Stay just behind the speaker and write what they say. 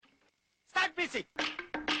music.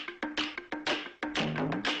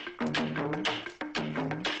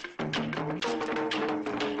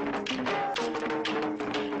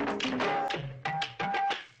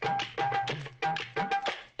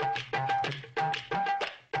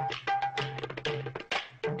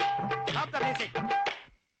 Stop the music.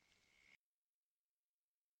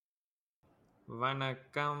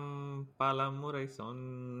 வணக்கம் பலமுறை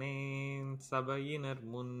சொன்னேன் சபையினர்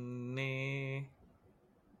முன்னே.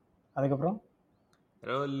 அதுக்கப்புறம்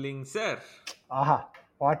ரோலிங் சார். ஆஹா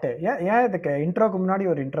பாட்டு ஏன் இதுக்கு இன்ட்ரோக்கு முன்னாடி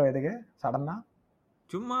ஒரு இன்ட்ரோ எதுக்கு சடனா?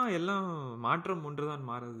 சும்மா எல்லாம் மாற்றம் ஒன்றுதான்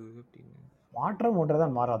மாறுது அப்படின்னு. மாற்றம்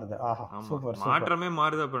ஒன்றுதான் மாறாதது. ஆஹா சூப்பர். மாற்றமே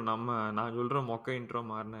மாறுது. அப்புறம் நான் சொல்ற மொக்க இன்ட்ரோ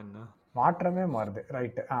மாறினா என்ன? மாற்றமே மாறுது,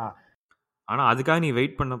 ரைட்டு. ஆனா அதுக்காக நீ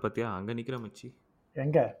வெயிட் பண்ண பத்தியா? அங்க நிக்கிற மச்சி.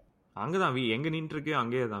 எங்க? அங்கதான் எங்க நின்று இருக்கே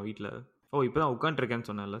அங்கேயே தான் வீட்டுல. இப்பதான் உட்காந்துருக்கேன்னு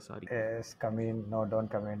சொன்னேன்ல, sorry. Yes, come in. No,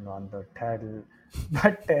 don't come in. Vanduttal.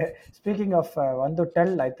 But speaking of வந்து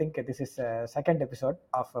del, I think this is second episode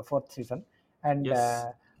of fourth season and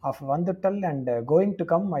of Vanduttal and going to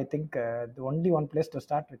come, I think the only one place to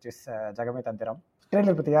start, which is Jagame Tanthiram.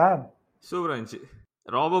 Trailer பத்தியா? சூப்பரா இருந்துச்சு.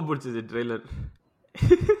 ரொம்ப பிடிச்சது trailer.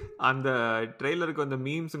 அந்த ட்ரெய்லருக்கு அந்த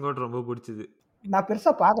மீம்ஸும் கூட ரொம்ப பிடிச்சது. நான்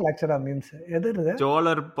பெருசா பார்க்கல ஆக்சுவலா மீம்ஸ். எது?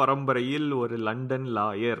 சோழர் பரம்பரையில் ஒரு லண்டன்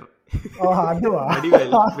லாயர். அதுவா?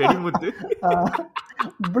 வெடிமுத்து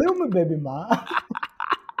ப்ளூம் பேபிமா.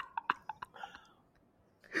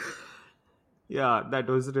 Yeah, that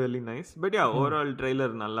was really nice. But yeah, overall trailer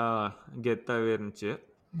நல்லா கெத்தாவே இருந்துச்சு.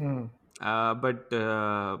 But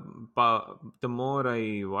the more I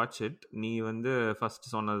watch it, நீ வந்து ஃபர்ஸ்ட்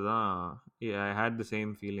சொன்னதுதான், I had the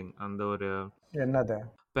same feeling. அந்த ஒரு என்னது,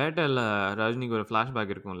 பேட்டல ரஜினிக்கு ஒரு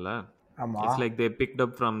ஃபிளாஷ்பேக் இருக்கும்ல, it's like they picked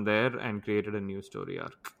up from there and created a new story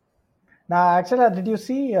arc. நான் ஆக்சுவலா did you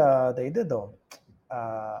see the இது though,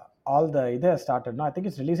 all the இது started, no, I think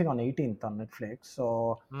it's releasing on 18th on Netflix, so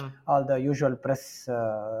all the usual press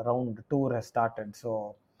round tour has started, so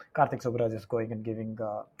Karthik Subraj is going and giving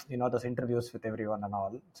those interviews with everyone and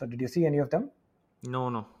all. So did you see any of them? No.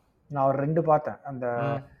 நான் ஒரு ரெண்டு பார்த்தேன். அந்த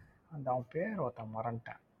அவன் பேர் ஒருத்தன்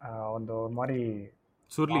மறந்துட்டேன். அந்த ஒரு மாதிரி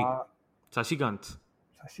சுர்லி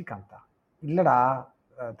சசிகாந்தா இல்லடா,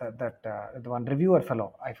 that one reviewer fellow,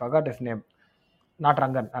 I forgot his name, not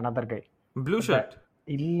Rangan, another guy, blue shirt.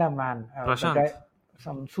 illa man, Prashant,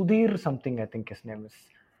 some Sudhir something, I think his name is.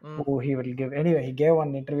 Who he will give, anyway, he gave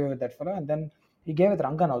one interview with that fellow and then he gave with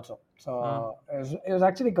Rangan also, so it was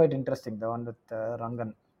actually quite interesting, the one with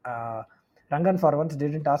Rangan. Rangan for once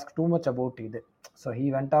didn't ask too much about it, so he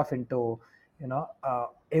went off into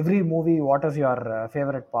every movie, what is your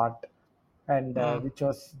favorite part and which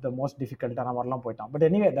was the most difficult, and amarlam poitan. But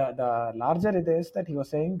anyway, the larger it is that he was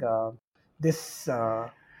saying this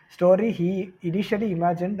story he initially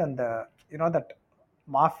imagined, and that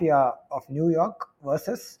mafia of New York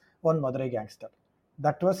versus one Madurai gangster.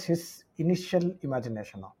 That was his initial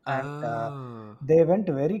imagination, and they went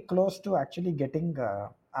very close to actually getting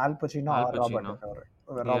Al Pacino or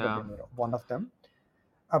Robert De Niro, one of them.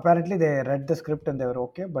 Apparently they read the script and they were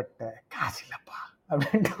okay, but காசிலப்பா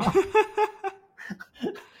அப்படின்ட்டு.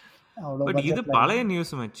 But இது பழைய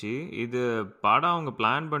news மச்சி. இது படம் அவங்க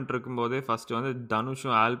plan பண்ணிட்டு இருக்கும் போதே ஃபர்ஸ்ட் வந்து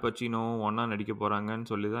தனுஷும் ஆல் பச்சினோவும் ஒன்னா நடிக்க போறாங்கன்னு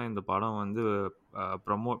சொல்லிதான் இந்த படம் வந்து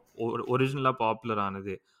ஒரிஜினலா பாப்புலர்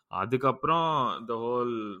ஆனது. அதுக்கப்புறம் the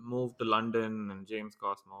whole move to London and James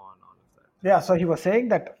Cosmo and all of that. Yeah, so he was saying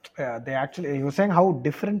that he was saying how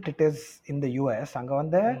different it is in the US. அங்க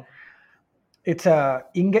வந்து it's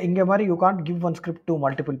இங்க மாதிரி you can't give one script to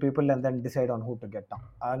multiple people and then decide on who to get on.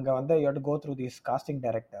 அங்க வந்து you have to go through these casting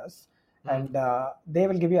directors and they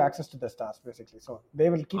will give you access to the stars basically, so they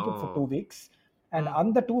will keep it for 2 weeks and on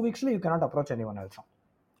the 2 weeks you cannot approach anyone else.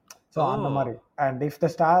 So அந்த மாதிரி, and if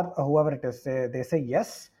the star, whoever it is, they say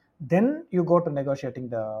yes, then you go to negotiating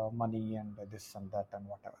the money and this and that and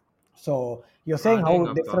whatever. So you're saying how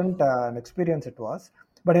different an experience it was.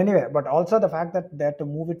 But anyway, but also the fact that they had to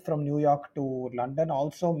move it from New York to London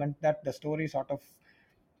also meant that the story sort of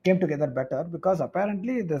came together better, because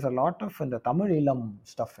apparently there's a lot of the Tamil Ilam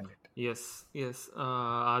stuff in it. Yes.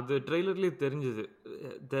 அது ட்ரெய்லர்லேயே தெரிஞ்சது.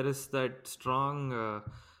 There is that strong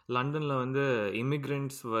லண்டனில் வந்து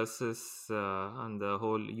immigrants versus அந்த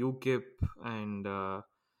whole UKIP and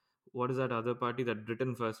what is that other party, that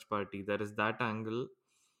Britain First party, there is that angle.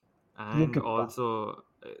 And UKIP, also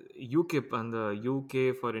UKIP and the UK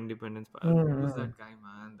for Independence. Who's that guy,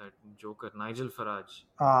 man? That joker, Nigel Farage.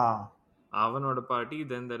 அவனோட party.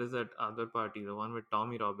 Then there is that other party, the one with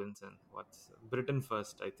Tommy Robinson. What's Britain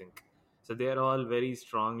First, I think. So they are all very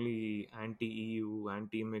strongly anti-EU,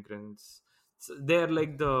 anti-immigrants. So they are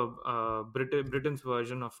like the Britain's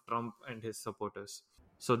version of Trump and his supporters.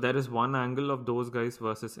 So there is one angle of those guys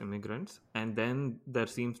versus immigrants, and then there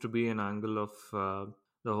seems to be an angle of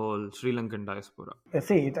the whole Sri Lankan diaspora.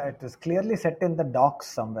 See, it is clearly set in the docks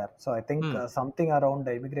somewhere. So I think something around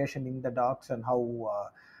the immigration in the docks and how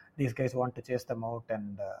these guys want to chase them out,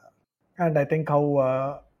 and I think how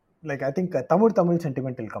I think Tamil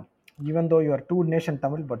sentiment will come, even though you are two nation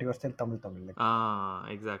Tamil, but you are still Tamil. Like,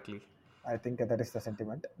 Exactly. I think that is the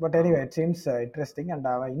sentiment. But anyway, it seems interesting. And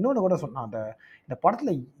இன்னொன்று கூட சொன்னான், இந்த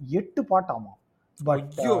படத்துல 8 பாட்டாமா,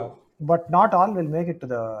 but not all will make it to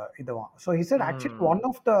the இதுவான். So he said actually one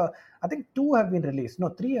of the, I think 2 have been released. No,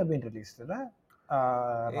 3 have been released.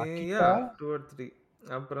 Yeah, 2 or 3.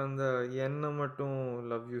 அப்புறம் அந்த என்ன மட்டும்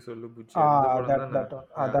love you சொல்லு Buchi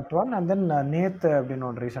that one, and then நேத்து அப்படின்னு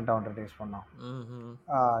ஒன்று ரீசெண்டாக ஒன்று ரிலீஸ் பண்ணோம்.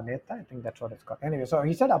 நேத்து, I think that's what it's called. Anyway, so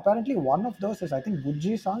he said apparently one of those is, I think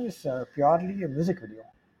Bujji song is purely a music video.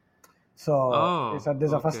 So he said this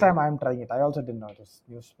is the first time I'm trying it. I also didn't know this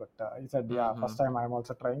news, but he said first time I'm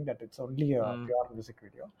also trying that. It's only a pure music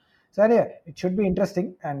video. So anyway, it should be interesting.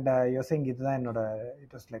 And you're saying இதுதான் என்னோட,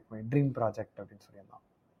 it was like my dream project அப்படின்னு சொல்லியிருந்தான்.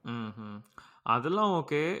 அதெல்லாம்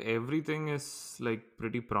okay, everything is like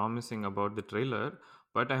pretty promising about the trailer,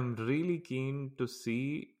 but I'm really keen to see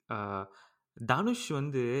Dhanush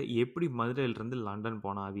வந்து எப்படி மதுரையிலிருந்து London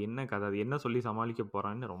போனா, அது என்ன கதை, அது என்ன சொல்லி சமாளிக்க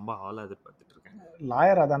போறான்னு ரொம்ப ஆளா எதிர்பார்த்துட்டு இருக்கேன்.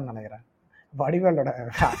 லாயரா தான் நினைக்கிறேன், வடிவேலோட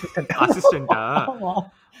அசிஸ்டண்டா.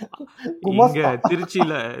 இங்க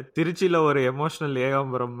திருச்சியில ஒரு எமோஷனல்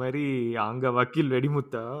ஏகாம்பரம் மாதிரி, அங்க வக்கீல்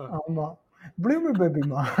வெடிமுத்தா. ஆமா, ப்ளூமி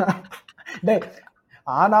பேபிமா. டேய்,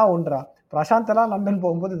 ஆனா ஒன்றா பிரசாந்த் எல்லாம் லண்டன்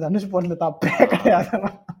போகும்போது தனுஷ் போறதுல தப்பே கிடையாது.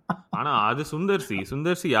 ஆனா அது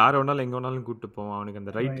சுந்தர்சி யார வேணாலும் எங்க வேணாலும் கூட்டு போவான், அவனுக்கு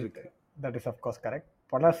அந்த ரைட் இருக்கு. That is of course correct.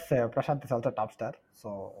 Plus Prashant is also top star, so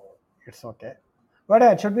it's okay. But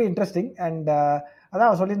it should be interesting. And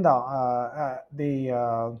அதான் சொல்லியிருந்தான், the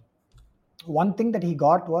one thing that he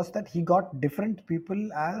got was that he got different people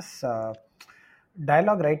as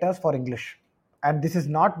dialogue writers for English, and this is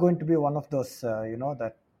not going to be one of those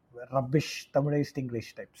that rubbish Tamilized English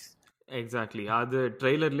types. Exactly. அது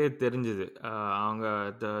ட்ரெய்லர்லேயே தெரிஞ்சுது. அவங்க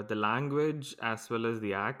the language as well as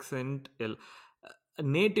the accent,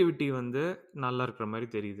 nativity வந்து நல்லா இருக்கிற மாதிரி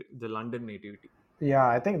தெரியுது, the London nativity. Yeah,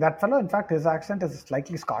 I think that fellow, in fact, his accent is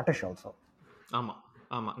slightly Scottish also. ஆமா,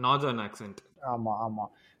 northern accent. ஆமா.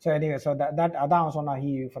 So anyway, so that அதான் சொன்னா,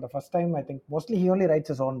 he for the first time, I think mostly he only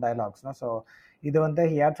writes his own dialogues, no? So இது வந்து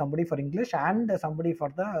he had somebody for English and somebody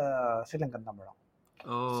for the Sri Lankan Tamilam.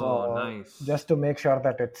 So nice. Just to make sure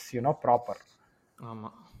that it's proper.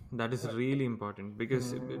 That is really important, because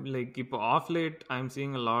like off late I'm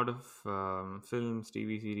seeing a lot of films, TV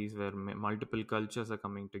series where multiple cultures are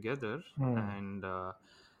coming together, and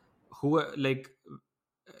who like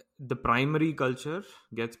the primary culture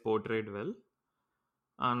gets portrayed well,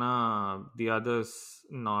 and the others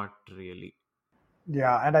not really.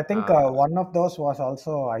 Yeah, and I think one of those was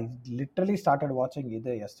also, I literally started watching it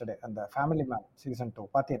yesterday, and the Family Man season 2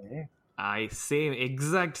 பாத்தியனே.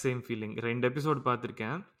 exact same feeling. 2 episode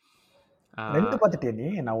பார்த்திருக்கேன். 2 பார்த்துட்டே நீ?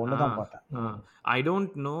 நான் ஒன்னு தான் பார்த்தேன். I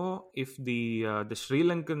don't know if the Sri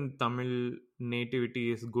Lankan Tamil nativity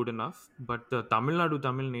is good enough, but the Tamil Nadu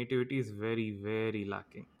Tamil nativity is very very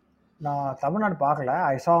lacking. நான் தமிழ்நாடு பார்க்கல.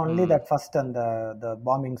 I saw only that first and the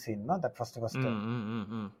bombing scene, no? That first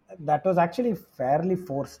that was actually fairly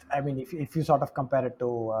forced. I mean, if you sort of compare it to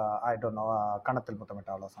I don't know, Kanathil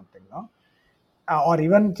Muthamittal or something, no? Or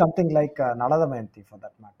even something like Nalada Mayanti for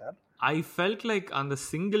that matter. I felt like on the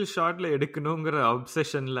single shotல எடுக்கணும்ங்கற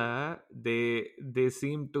obsessionல they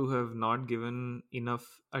seem to have not given enough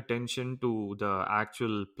attention to the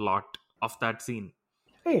actual plot of that scene.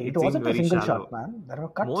 Hey, it wasn't a single shot, man. There were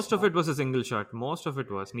cuts. Most of it was a single shot. Most of it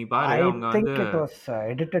was. நீ பாரு, I think it was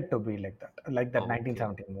edited to be like that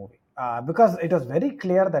 1917 movie. Because it was very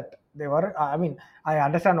clear that they were, I mean, I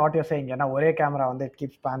understand what you're saying. ஏன்னா ஒரே camera வந்து it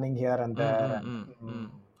keeps panning here and there.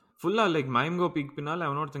 ஃபுல்லா like மைம்கோ peak பின்னால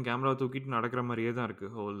அவனோட camera தூக்கிட்டு நடக்கிற மாதிரியே தான் இருக்கு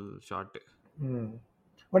whole shot.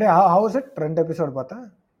 But how was it? 2 episode பார்த்தா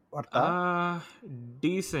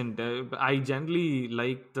decent. I generally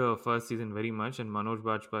like the first season very much, and Manoj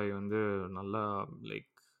Bajpayee வந்து நல்லா லைக்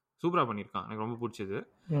சூப்பரா பண்ணிருக்கான், எனக்கு ரொம்ப பிடிச்சது.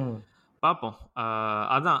 பாப்போம்.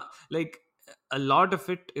 அதான் like a lot of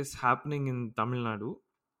it is happening in Tamil Nadu,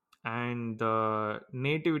 and the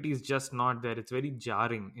nativity is just not there. It's very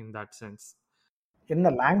jarring in that sense. என்ன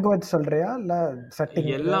லாங்குவேஜ் சொல்றியா இல்ல செட்டிங்?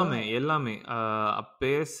 எல்லாமே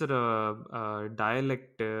பேசுற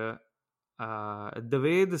dialect, the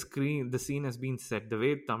way the scene has been set, the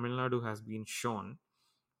way Tamil Nadu has been shown,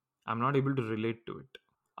 I'm not able to relate to it.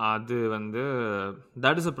 அது வந்து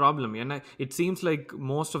that is a problem. And it seems like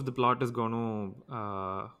most of the plot is going to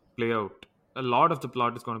play out a lot of the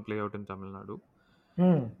plot is going to play out in Tamil Nadu.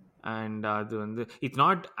 And அது வந்து it's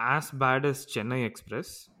not as bad as Chennai Express,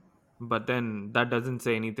 but then that doesn't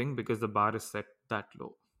say anything because the bar is set that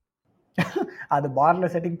low. அது பார்ல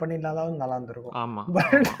setting பண்ணினாலும் நல்லா இருந்திருக்கும். ஆமா.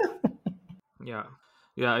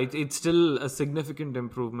 Yeah, it's still a significant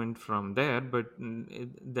improvement from there, but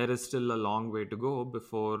there is still a long way to go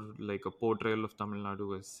before like a portrayal of Tamil Nadu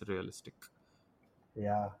is realistic.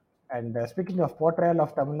 Yeah. And speaking of portrayal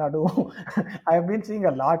of Tamil Nadu, I have been seeing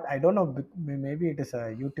a lot. I don't know, maybe it is a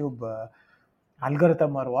YouTube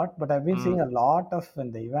algorithm or what, but I've been seeing a lot of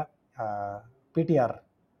in the PTR,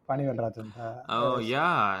 Panivel Rajan.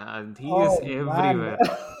 Yeah, and he is everywhere.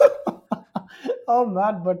 Oh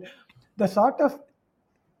man, but the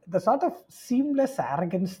sort of seamless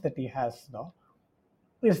arrogance that he has, no,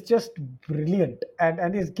 is just brilliant,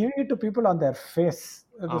 and he's giving it to people on their face.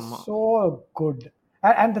 It is so good.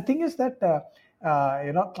 And the thing is that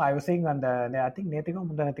I was saying on the, I think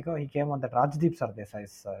Nethiko he came on that Rajdeep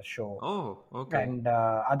Sardesai's show. Oh, okay. And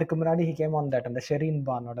adukku munadi he came on that on the Shireen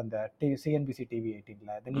Bhan on the CNBC TV 18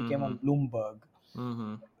 then he came on Bloomberg.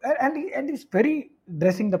 And he's very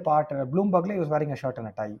dressing the part. Bloomberg he was wearing a shirt and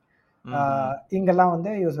a tie. Ingella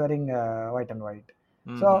he was wearing white and white.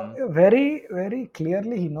 So very very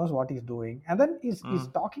clearly he knows what he's doing, and then he's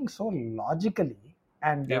talking so logically,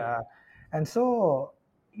 and so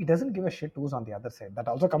he doesn't give a shit who's on the other side. That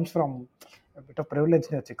also comes from a bit of privilege,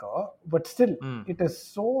 but still it is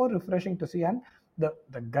so refreshing to see, and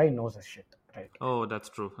the guy knows his shit, right? Oh, that's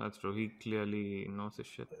true. He clearly knows his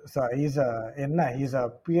shit. So he's a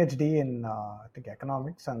PhD in I think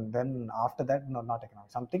economics, and then after that, no, not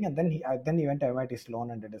economics, something, and then he went to MIT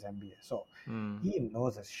Sloan and did his MBA. So he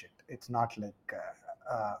knows his shit. It's not like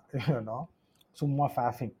summa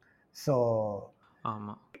faffing. So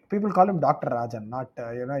people call him Dr. Rajan, not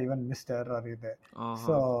even Mr. or either.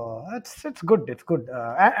 So it's good. It's good,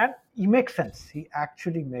 and he makes sense. He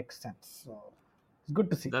actually makes sense. So it's good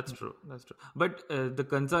to see. That's true. But the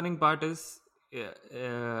concerning part is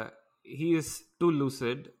he is too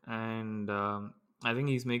lucid, and I think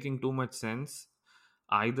he's making too much sense.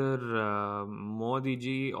 Either Modi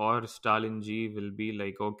ji or Stalin ji will be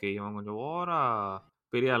like, okay, இவன் கொஞ்சம் ஓரா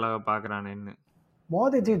பெரிய அளவு பார்க்கறானேன்னு.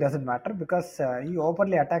 Modi ji doesn't matter because he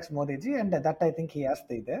openly attacks Modi ji, and that I think he has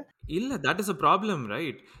the idea. Illa, that is a problem,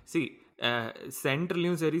 right? See, central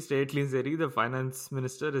seri, state seri, the finance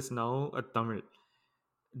minister is now a Tamil.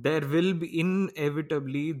 There will be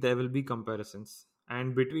inevitably comparisons,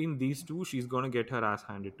 and between these two she's going to get her ass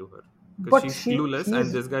handed to her because she's clueless and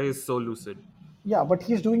this guy is so lucid. Yeah, but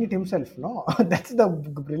he's doing it himself, no? That's the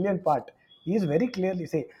brilliant part. He is very clearly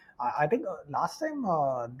I think last time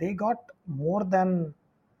they got more than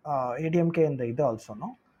ADMK in the also, no?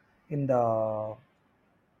 In the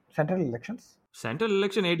central elections. Central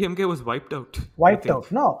election ADMK was wiped out.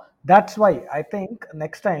 No, that's why I think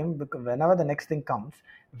next time, because whenever the next thing comes,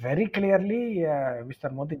 very clearly Mr.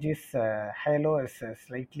 Modi ji's halo is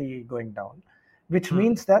slightly going down, which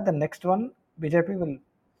means that the next one BJP will,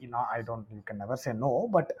 you can never say no,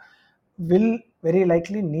 but will very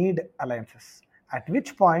likely need alliances. At which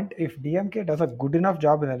point, if DMK does a good enough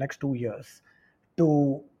job in the next 2 years to,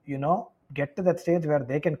 get to that stage where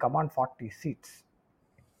they can command 40 seats,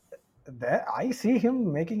 there I see him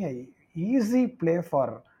making a easy play for,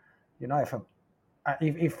 FM.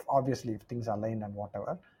 If obviously if things align and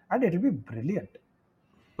whatever, and it will be brilliant.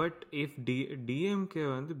 But if DMK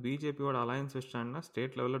வந்து பிஜேபியோட alliance வச்சாங்கன்னா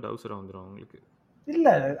state லெவலில் டவுசர் வந்துடும் அவங்களுக்கு.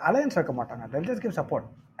 இல்லை, alliance வைக்க மாட்டாங்க. They'll just give support.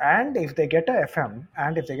 And if they get a FM,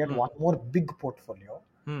 and if they get one more big portfolio,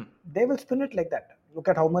 they will spin it like that. Look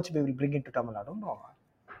at how much we will bring into Tamil Nadu. No.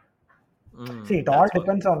 See, it all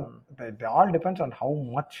depends on how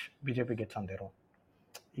much BJP gets on their own.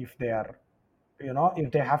 If they are, if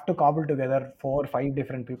they have to cobble together 4 or 5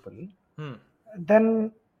 different people, then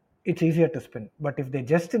it's easier to spin. But if they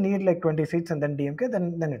just need like 20 seats and then DMK,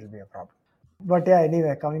 then it will be a problem. But yeah,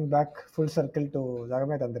 anyway, coming back full circle to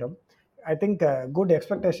Jagame Thandiram, I think good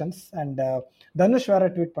expectations. And Dhanush வேற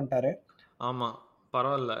tweet பண்ணிட்டாரு. ஆமா,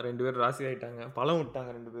 பரவாயில்ல, 2 பேரும் ராசி ஆயிட்டாங்க, பழம்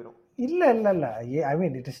விட்டாங்க 2 பேரும். இல்ல, I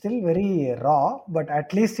mean it is still very raw, but at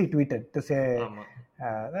least he tweeted to say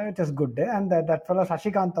it is good. And that fellow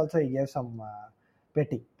Sashikant also, he gave some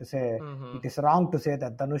petty to say it is wrong to say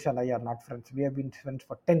that Dhanush and I are not friends. We have been friends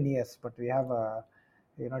for 10 years, but we have a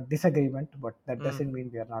disagreement, but that doesn't mean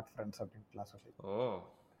we are not friends of philosophy.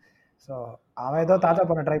 So அவன் ஏதோ தாத்தா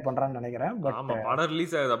பண்ண try பண்றான்னு நினைக்கிறேன். But படம்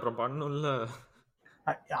release ஆகுது, அப்புறம் பண்ணுல்ல.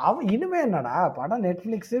 அவன் இனிமே என்னடா, படம்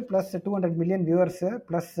Netflix plus 200 million viewers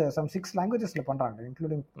plus some 6 languagesல பண்றாங்க,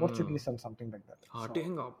 including Portuguese and something like that.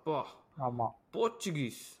 அடேங்க அப்பா. ஆமா,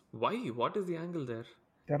 Portuguese. Why? What is the angle there?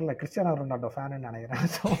 தெரியல, கிறிஸ்டியானோ ரொனால்டோ ஃபேன் நினைக்கிறேன்.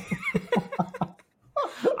 ஸோ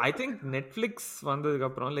I think Netflix வந்ததுக்கு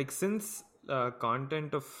அப்புறம் like since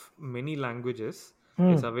content of many languages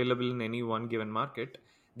is available in any one given market,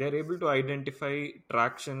 they're able to identify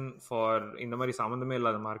traction for இந்த மாதிரி சம்மந்தமே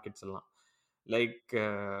இல்லாத markets எல்லாம் like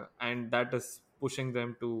and that is pushing them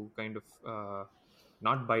to kind of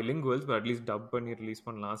not bilinguals but at least dub பண்ணி release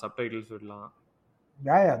பண்ணலாம், subtitles விடலாம்.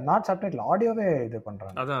 Not subtitle, ஆடியோவே இது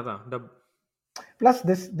பண்றாங்க. அதான் dub. Plus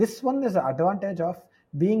this one is an advantage of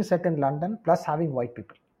being set in London plus having white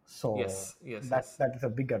people. So yes. That is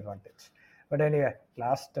a big advantage. But anyway,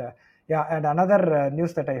 last and another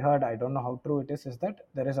news that I heard, I don't know how true it is that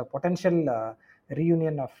there is a potential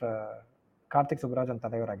reunion of Karthik Subbaraj and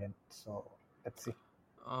Thalaivar again. So let's see.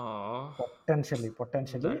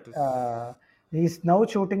 Potentially. He's now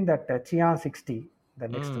shooting that Chian 60, the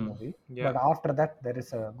next movie. Yeah. But after that, there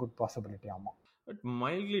is a good possibility. But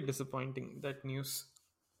mildly disappointing, that news.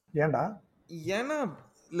 ஏண்டா? ஏன்னா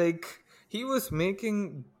like he was making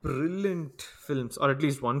brilliant films, or at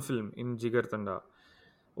least one film in Jigar Thanda,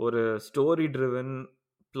 ஒரு story driven,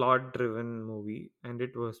 plot driven movie, and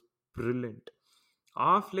it was brilliant.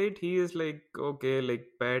 Off late he is like, okay, like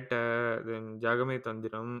Peta, then Jagame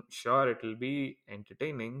Thandiram, sure it will be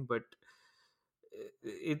entertaining, but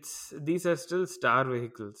these are still star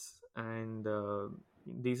vehicles, and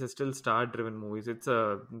these are still star driven movies. It's a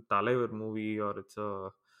Talaivar movie or it's a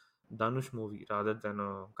Dhanush movie rather than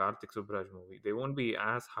a Karthik Subbaraj movie. They won't be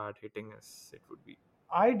as hard hitting as it would be.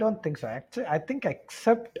 I don't think so. Actually, I think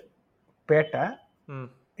except Peta.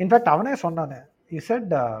 In fact, avane sonnane. He said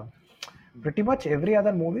pretty much every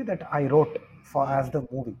other movie that I wrote for as the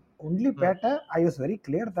movie. Only Peta, I was very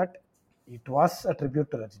clear that it was a tribute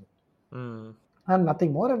to Rajini. And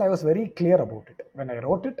nothing more, and I was very clear about it. When I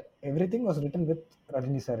wrote it, everything was written with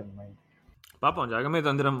Rajini sir in mind. பாப்போம், ஜகமே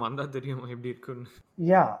தந்திரம் வந்தா தெரியும் எப்படி இருக்குன்னு.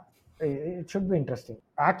 Yeah, it should be interesting.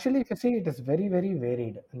 Actually, if you see, it is very, very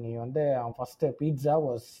varied. நீ வந்து first pizza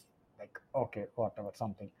was like, okay, whatever,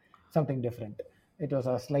 something different. It was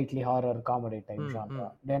a slightly horror comedy type genre.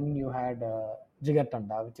 Then you had Jigar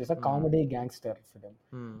Thanda, which is a comedy gangster film.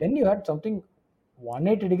 Then you had something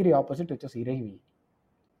 180-degree opposite, which is Iravi.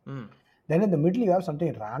 Then in the middle you have something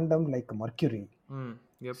random like Mercury.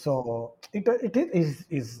 Yep. So it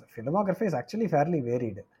is filmography is actually fairly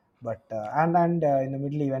varied, but and in the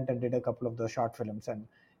middle he went and did a couple of those short films, and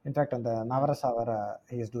in fact on the Navarasavara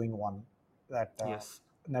he is doing one that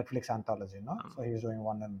Netflix anthology, no? So he is doing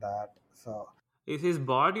one in that. So his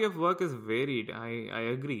body of work is varied. I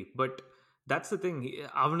agree, but that's the thing.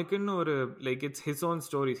 Avanukunnu or like it's his own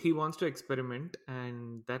stories. He wants to experiment, and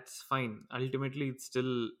that's fine. Ultimately, it's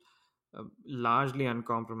still largely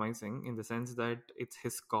uncompromising in the sense that it's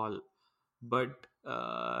his call. But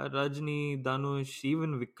Rajni, Dhanush, even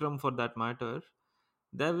Vikram for that matter,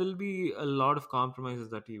 there will be a lot of compromises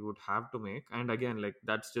that he would have to make. And again, like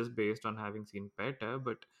that's just based on having seen Peta.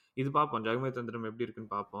 But இது பார்ப்போம், ஜெகமே தந்திரம் எப்படி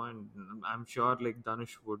இருக்குன்னு பார்ப்போம். And I'm sure like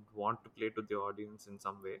Dhanush would want to play to the audience in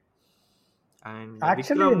some way. And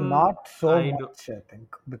actually Vikram, not so much, I think,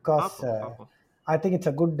 because I think it's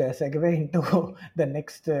a good segue into the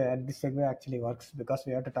next, and this segue actually works because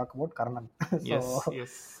we have to talk about Karnan. So,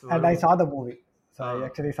 yes. And I saw the movie. So I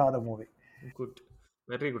actually saw the movie. Good.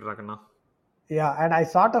 Very good, Rakana. Yeah, and I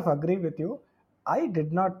sort of agree with you. I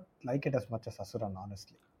did not like it as much as Asuran,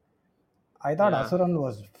 honestly. I thought Asuran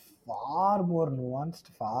was far more nuanced,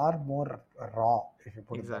 far more raw, if you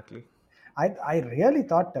put it that way. I really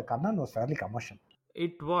thought Karnan was fairly commercial.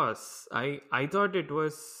 It was. I thought it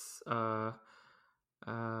was...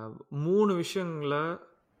 மூணு விஷயங்களை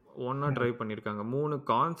ஒன்றா drive பண்ணியிருக்காங்க. மூணு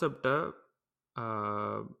கான்செப்டை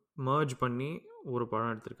merge பண்ணி ஒரு படம்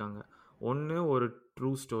எடுத்திருக்காங்க. ஒன்று ஒரு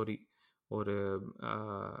ட்ரூ ஸ்டோரி, ஒரு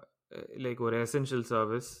லைக் ஒரு essential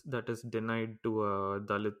service that is denied to a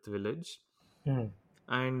Dalit village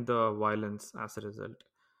and the violence as a result.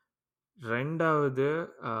 ரெண்டாவது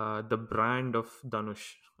the brand of Dhanush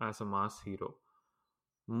as a mass hero.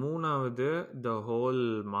 மூணாவது the whole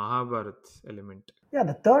Mahabharat element. Yeah,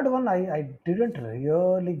 the third one I didn't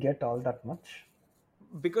really get all that much.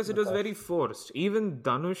 Because it was very forced. Even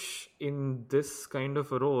Dhanush in this kind of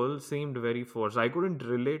a role seemed very forced. I couldn't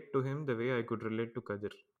relate to him the way I could relate to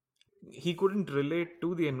Kadir. He couldn't relate to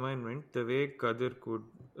the environment the way Kadir could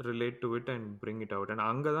relate to it and bring it out. And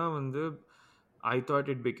Angada vandu, I thought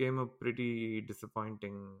it became a pretty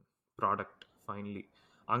disappointing product finally.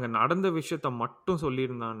 அங்கே நடந்த விஷயத்த மட்டும்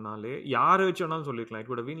சொல்லியிருந்தான்னாலே யாரை வச்சோனாலும் சொல்லியிருக்கலாம். It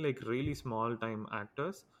would have been like really small time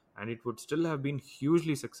actors and it would still have been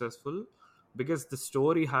hugely successful because the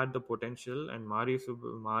story had the potential and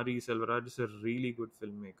மாரி Selvaraj is a really good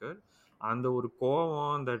film maker. அந்த ஒரு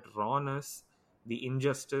கோவம், that ரானஸ் the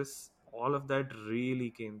injustice, all of that really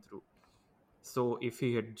came through. So if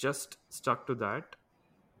he had just stuck to that,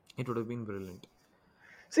 it would have been brilliant.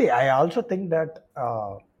 See, I also think that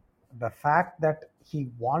the fact that he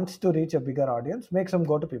wants to reach a bigger audience makes him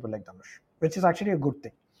go to people like Dhanush, which is actually a good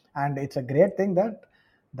thing. And it's a great thing that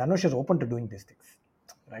Dhanush is open to doing these things,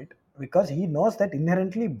 right? Because he knows that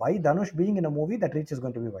inherently by Dhanush being in a movie, that reach is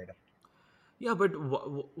going to be wider. Yeah, but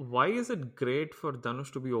why is it great for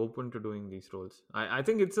Dhanush to be open to doing these roles? I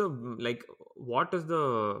think it's a like what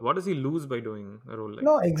does he lose by doing a role like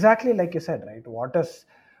No, this? exactly like you said, right? What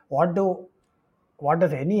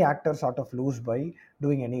does any actor sort of lose by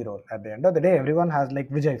doing any role? At the end of the day, everyone has, like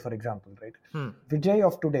Vijay, for example, right? Vijay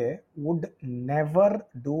of today would never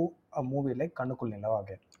do a movie like Kannukul Nilava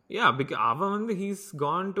again. Yeah, because he's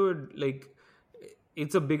gone to it, like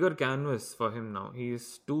it's a bigger canvas for him now.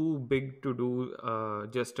 He's too big to do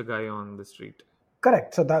just a guy on the street.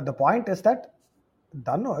 Correct. So the point is that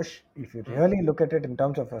Dhanush, if you really look at it in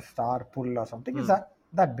terms of a star pull or something, is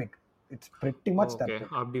that big. It's pretty much that big.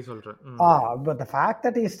 Abdi solra. But the fact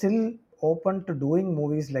that he's still open to doing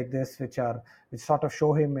movies like this, which sort of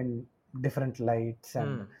show him in different lights,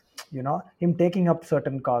 and him taking up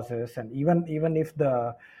certain causes, and even if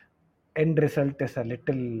the end result is a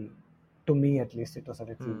little, to me at least, it was a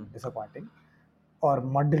little disappointing or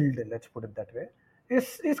muddled, let's put it that way,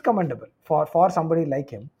 is commendable for somebody like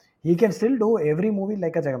him. He can still do every movie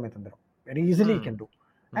like a Jagametandram. Very easily he can do.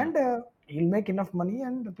 And he'll make enough money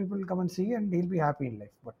and people will come and see and he'll be happy in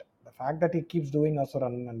life. But the fact that he keeps doing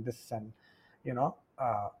Asuran and this and,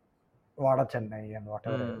 Vada Chennai and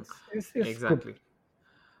whatever else is exactly good.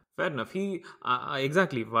 Fair enough. He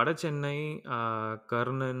exactly Vada Chennai,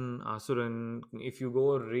 Karnan, Asuran. If you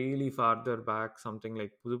go really farther back, something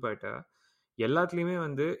like Pudupeta, எல்லாத்துலயுமே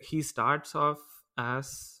வந்து he starts off as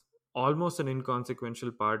almost an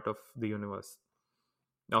inconsequential part of the universe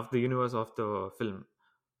of the film,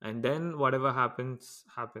 and then whatever happens.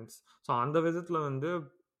 So அந்த விதத்துல வந்து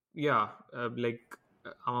like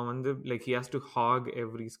அவன் வந்து like he has to hog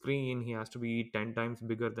every screen, he has to be 10 times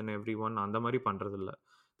bigger than everyone. அந்த மாதிரி பண்றது இல்ல.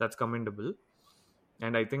 That's commendable,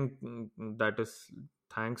 and I think that is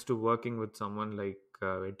thanks to working with someone like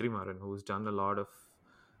Vetrimaran, who's done a lot of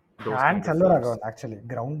those and Selvaragavan, actually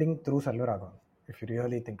grounding through Selvaragavan, if you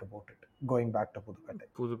really think about it, going back to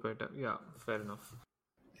Pudupeta. Yeah, fair enough.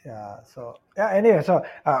 Anyway, so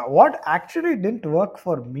what actually didn't work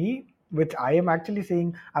for me, which I am actually saying,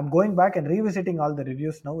 I'm going back and revisiting all the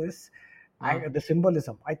reviews now, is the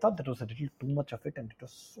symbolism. I thought that was a little too much of it, and it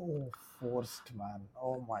was so forced, man.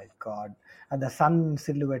 Oh my god. And the sun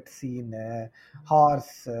silhouette scene,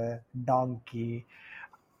 horse, donkey,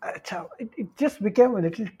 it just became a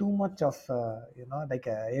little too much of like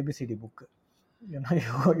a ABCD book.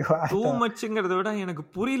 Two மச்ங்கிறத விட எனக்கு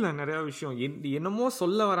புரியல நிறைய விஷயம். என்னமோ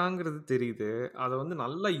சொல்ல வராங்கிறது தெரியுது, அதை வந்து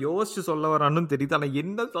நல்லா யோசிச்சு சொல்ல வரான்னு தெரியுது, ஆனா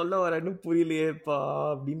என்ன சொல்ல வரான்னு புரியலையேப்பா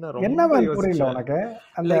அப்படின்னு என்ன புரியல உனக்கு.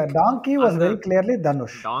 அந்த donkey was very clearly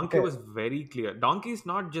Dhanush. Donkey was very clear. Donkey is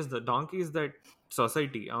not just the donkey, is that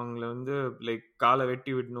society. அவங்கள வந்து லைக் காலை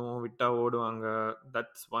வெட்டி விடணும், விட்டா ஓடுவாங்க.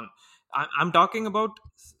 That's one. I'm talking about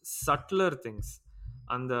subtler things.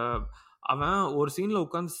 அந்த அவன் ஒரு சீன்ல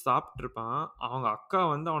உட்காந்து சாப்பிட்டு இருப்பான், அவங்க அக்கா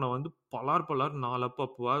வந்து அவனை வந்து பலார் 4 அப்பா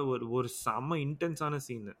ஒரு செம்ம இன்டென்ஸான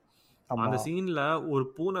சீனு. அந்த சீன்ல ஒரு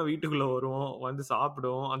பூனை வீட்டுக்குள்ள வரும், வந்து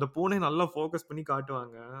சாப்பிடும். அந்த பூனை நல்லா ஃபோக்கஸ் பண்ணி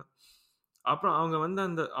காட்டுவாங்க. அப்புறம் அவங்க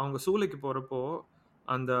வந்து அவங்க சூளைக்கு போறப்போ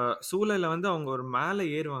அந்த சூளையில வந்து அவங்க ஒரு மேலே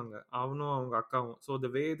ஏறுவாங்க, அவனும் அவங்க அக்காவும். So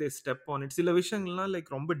the way they step on it, சில விஷயங்கள்லாம்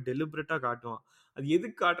லைக் ரொம்ப டெலிபரேட்டா காட்டுவான். அது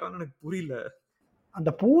எதுக்கு காட்டுறான்னு எனக்கு புரியல. அந்த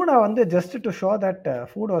பூனை வந்து just to show that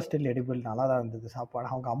food was still edible. நல்லா தான் இருந்தது சாப்பாடு.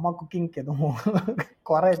 அவங்க அம்மா குக்கிங்க்கு எதுவும்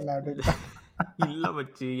குறை இல்லை அப்படின்னு இல்ல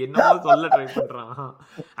வச்சு என்னவோ சொல்ல ட்ரை பண்றான்.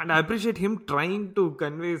 And I appreciate him trying to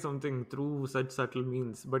convey something through such subtle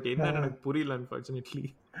means. But என்ன எனக்கு புரியல அன்ஃபார்ச்சுனேட்லி.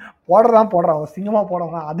 போடுறான் சிங்கமா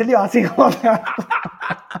போடுறான், அதுலயும் அசிங்கமா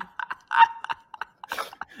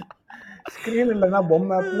ஸ்கிரீன் இல்லைன்னா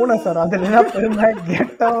பொம்மை பூனை சார், அதுல பெருமை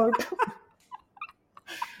get out.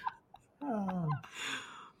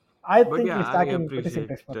 I think he's stacking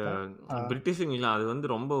Britishing இல்ல, அது வந்து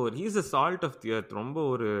ரொம்ப ஒரு he's a salt of the earth. ரொம்ப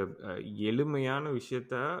ஒரு எளிமையான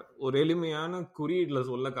விஷயத்த ஒரு எளிமையான குறியீடுல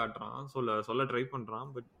சொல்ல காட்டுறான், சொல்ல ட்ரை பண்றான்.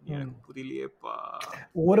 பட் எனக்கு புரியலையேப்பா.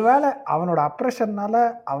 ஒருவேளை அவனோட அப்ரஷன்னால,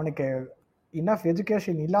 அவனுக்கு இனஃப்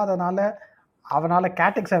எஜுகேஷன் இல்லாதனால அவனால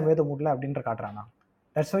கேட் எக்ஸாம் எழுத முடியல அப்படின்ற காட்டுறானா.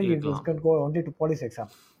 That's why he can go only to police exam.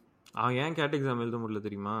 அவன் ஏன் கேட் எக்ஸாம் எழுத முடியல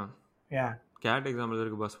தெரியுமா? கேட் எக்ஸாம்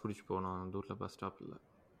எழுதுறதுக்கு பஸ் பிடிச்சி போகணும். அந்த ஊர்ல பஸ் ஸ்டாப்ல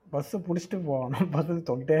பஸ் பிடிச்சிட்டு போகணும், பஸ்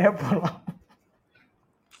தொங்கிட்டே போகலாம்.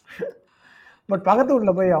 பட் பக்கத்து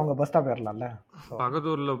ஊர்ல போய் அவங்க பஸ் ஸ்டாப் ஏறலாம்ல.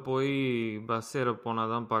 பக்கத்தூர்ல போய் பஸ் ஏற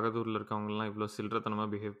போனாதான் பக்கத்தூர்ல இருக்கவங்க எல்லாம் இவ்வளவு சில்லறத்தனமா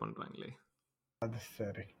பிஹேவ் பண்றாங்களே. அது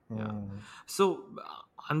சரி. ஸோ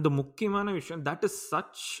அந்த முக்கியமான விஷயம், that is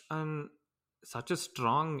such a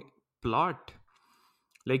strong plot.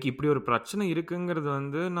 Like இப்படி ஒரு பிரச்சனை இருக்குங்கிறது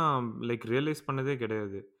வந்து நான் லைக் ரியலைஸ் பண்ணதே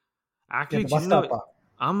கிடையாது. ஆக்சுவலி சின்ன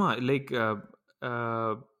ஆமா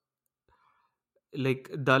லைக்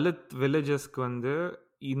தலித் வில்லேஜஸ்க்கு வந்து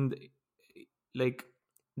இந்த like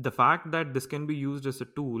the fact that this can be used as a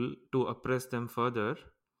tool to oppress them further,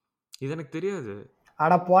 இது எனக்கு தெரியாது.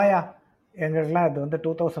 அட போயா, எங்களுக்குலாம் இது வந்து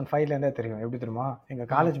 2005ல இருந்தே தெரியும். எப்படி தெரியுமா, எங்க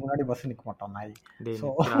காலேஜ் முன்னாடி பஸ் நிக்க மாட்டோம் நாய்.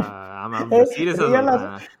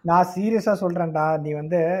 நான் சீரியஸா சொல்றேன்டா. நீ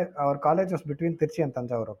வந்து அவர் college was between Trichy and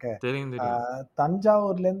Thanjavur. Okay,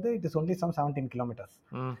 தஞ்சாவூர்ல இருந்து it is only some 17 kilometres.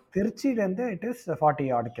 திருச்சியில இருந்து it is 40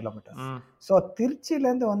 odd kilometres. So திருச்சியில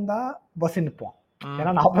இருந்து வந்தா பஸ் நிற்போம்,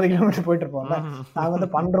 ஏன்னா 40 கிலோமீட்டர் போயிட்டு இருப்போம்ல. நாங்க வந்து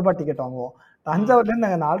 12 ரூபாய் டிக்கெட் வாங்குவோம். தஞ்சாவூர்ல இருந்து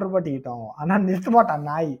நாங்க 4 ரூபாய் டிக்கெட் வாங்குவோம். ஆனா நிறுத்த மாட்டான்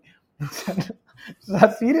நாய்.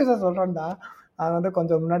 சீரியஸா சொல்றேன்டா. நாங்க வந்து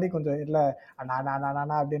கொஞ்சம் முன்னாடி கொஞ்சம் இல்ல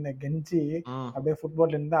நானா அப்படின்னு கெஞ்சி அப்படியே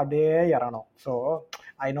ஃபுட்பால்ல இருந்து அப்படியே இறணும். So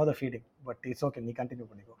I know the feeling. But it's okay, நீ கண்டினியூ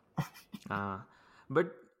பண்ணிக்கோ.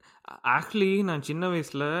 பட் ஆக்சுவலி நான் சின்ன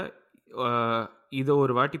வயசுல இதை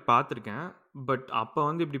ஒரு வாட்டி பார்த்துருக்கேன். பட் அப்போ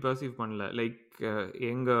வந்து இப்படி பர்சீவ் பண்ணல. லைக்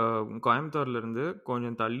எங்கள் கோயம்புத்தூர்லேருந்து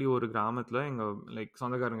கொஞ்சம் தள்ளி ஒரு கிராமத்தில் எங்கள் லைக்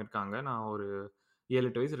சொந்தக்காரங்க இருக்காங்க. நான் ஒரு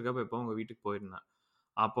 7-8 வயசு இருக்கப்போ எப்போ அவங்க வீட்டுக்கு போயிருந்தேன்.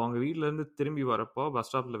 அப்போ அவங்க வீட்டிலேருந்து திரும்பி வரப்போ பஸ்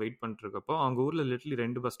ஸ்டாப்பில் வெயிட் பண்ணிட்டுருக்கப்போ அவங்க ஊரில் லிட்டலி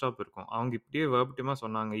 2 பஸ் ஸ்டாப் இருக்கும். அவங்க இப்படியே வேர்பட்டியமாக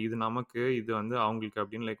சொன்னாங்க, இது நமக்கு, இது வந்து அவங்களுக்கு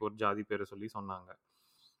அப்படின்னு லைக் ஒரு ஜாதி பேரை சொல்லி சொன்னாங்க.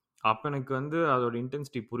 அப்போ எனக்கு வந்து அதோட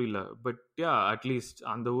இன்டென்சிட்டி புரியல. பட் யா, அட்லீஸ்ட்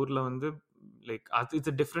அந்த ஊரில் வந்து லைக் அது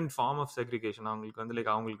it's a different form of segregation. அவங்களுக்கு வந்து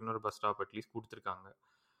லைக் அவங்களுக்கு இன்னொரு பஸ் ஸ்டாப் அட்லீஸ்ட் கொடுத்துருக்காங்க.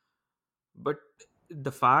 But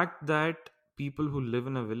the fact that people who live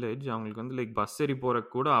in a village, அவங்களுக்கு வந்து லைக் பஸ் ஏறி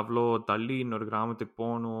போகிறக்கு கூட அவ்வளோ தள்ளி இன்னொரு கிராமத்துக்கு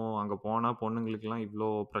போகணும், அங்கே போனால் பொண்ணுங்களுக்குலாம் இவ்வளோ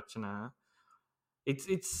பிரச்சனை.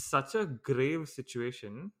 It's such a grave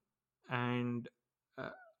situation. And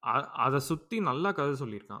அதை சுற்றி நல்லா கதை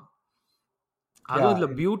சொல்லியிருக்கான். அதுவும்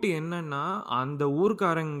இதில் பியூட்டி என்னன்னா, அந்த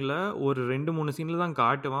ஊர்க்காரங்கள ஒரு 2-3 சீனில் தான்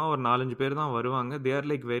காட்டுவான். ஒரு 4-5 பேர் தான் வருவாங்க. They are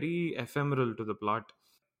like very எஃபெமரல் to the plot.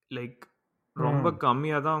 Like ரொம்ப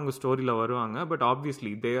கம்மியாக தான் அவங்க ஸ்டோரியில் வருவாங்க. But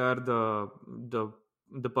obviously they are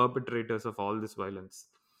the பர்பட்ரேட்டர்ஸ் of all this violence.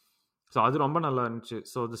 So அது ரொம்ப நல்லா இருந்துச்சு.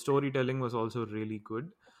 So the story telling was also really good.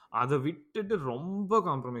 அதை விட்டுட்டு ரொம்ப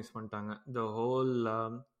காம்ப்ரமைஸ் பண்ணிட்டாங்க. த ஹோல்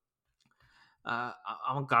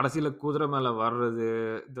அவன் கடைசியில் குதிரை மேலே வர்றது,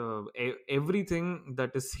 every thing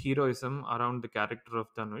that is heroism around the character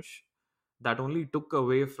of Dhanush, that only took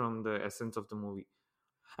away from the essence of the movie.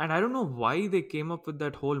 And I don't know why they came up with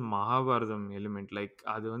that whole Mahabharatam element. Like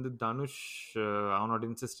அது வந்து தனுஷ் அவனோட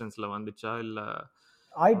இன்சிஸ்டன்ஸ்ல வந்துச்சா இல்லை?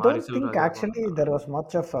 I don't think actually there was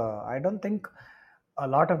much of I don't think a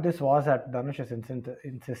lot of this was at Dhanush's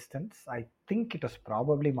insistence. I think it was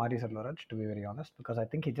probably Mari Selvaraj, to be very honest, because I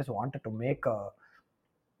think he just wanted to make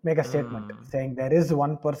a statement saying there is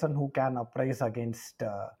one person who can uprise against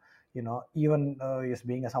even is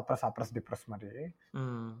being a suppressed depressed Mari.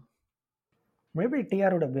 Maybe TR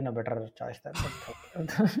would have been a better choice then,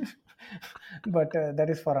 but that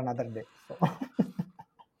is for another day.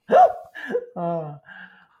 So.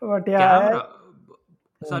 But yeah,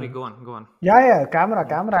 sorry, go on. Yeah,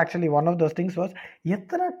 camera actually one of those things was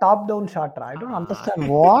yetna top down shot. I don't understand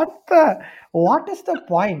what is the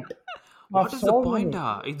point. What is the point?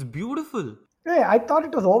 It's beautiful. Hey, I thought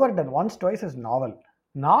it was overdone. Once, twice is novel.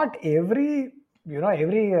 Not every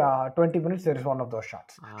 20 minutes there is one of those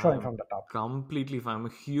shots showing from the top. Completely fine. I'm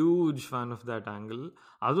a huge fan of that angle.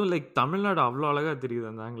 அதுவும் like Tamil Nadu அவ்வளோ அழகாக தெரியுது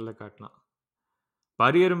அந்த ஆங்கிளில் காட்டினா.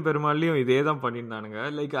 பரியரும் பெருமாள்லையும் இதே தான் பண்ணியிருந்தானுங்க.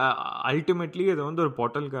 Like ultimately இது வந்து ஒரு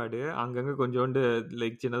பொட்டல் காடு. அங்கங்கே கொஞ்சோண்டு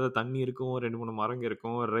லைக் சின்னதாக தண்ணி இருக்கும், 2-3 மரங்க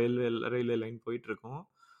இருக்கும், ரயில்வே லைன் போயிட்டு இருக்கும்.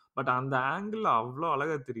 பட் அந்த ஆங்கிள் அவ்வளோ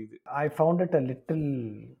அழகாக தெரியுது. I found it a little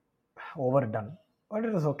overdone, but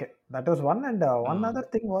it was okay. That was one. And one other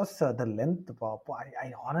thing was the length. I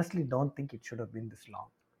honestly don't think it should have been this long.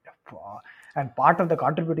 And part of the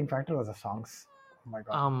contributing factor was the songs. Oh my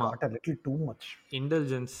god, got a little too much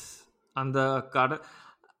indulgence. அந்த கடை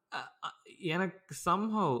எனக்கு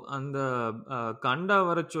somehow அந்த கண்டா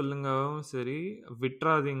வர சொல்லுங்கவும் சரி,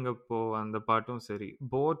 விட்றாதீங்கப்போ அந்த பாட்டும் சரி,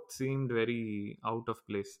 both seemed very out of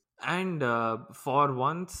place. And for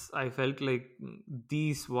once I felt like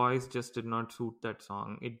these voice just did not suit that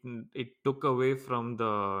song. It took away from the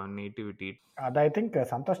nativity. அது I think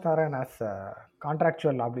Santhosh Narayan has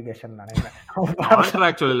contractual application நினைக்கிறேன்.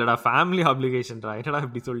 Contractual இல்லடா, family application. என்னடா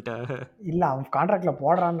இப்படி சொல்லிட்டேன்? இல்ல, அவன் கான்ட்ராக்ட்ல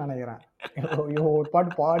போடுறான்னு நினைக்கிறேன். ஒரு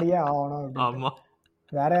பாட்டு பாடியே ஆகணும். ஆமா,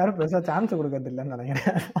 வேற யாரும் பெருசா சான்ஸ் கொடுக்கறது இல்லைன்னு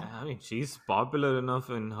நினைக்கிறேன். I mean, she's popular enough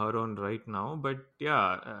in her own right now, but yeah,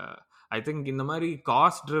 I think in the mari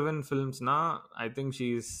cost-driven films na, I think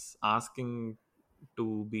asking to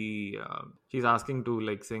be, she's asking to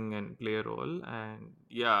like sing and play a role, and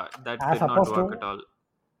yeah, that as did not opposed to work at all.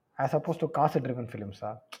 as opposed to cost-driven films,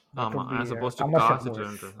 that ஆமா, would be as opposed to commercial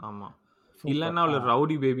cost-driven movies. film. ஆமா, Super. இல்லைன்னா அவளை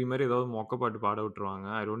rowdy baby மாதிரி ஏதாவது மொக்க பாட்டு பாட விட்டுருவாங்க.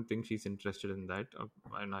 I don't think she's interested in that,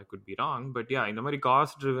 and I could be wrong, but yeah, இந்த மாதிரி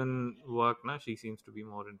cost driven ஒர்க்னா she seems to be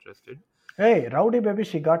more interested. Hey, Rowdy Baby,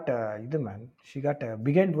 she got இது man. She got a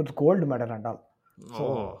Big Woods gold medal and all. So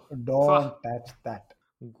don't touch that.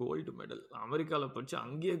 Gold medal அமெரிக்கால படிச்சு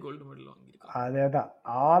அங்கேயே gold medal வாங்கியிருக்காங்க. அதேதான்.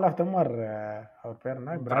 All of them are அவர் பேர்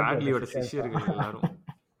என்ன? பிராட்லியோட சிஷ்யர்கள் எல்லாரும்.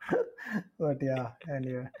 But yeah,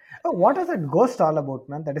 anyway. Oh, what is that ghost all about,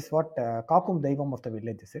 man? That is what Kakum Daivam of the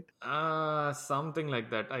village, is it? Something like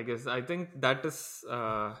that, I guess. I think that is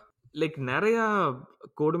like நிறையா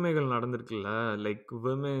கொடுமைகள் நடந்திருக்குல்ல, like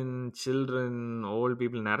women, children, old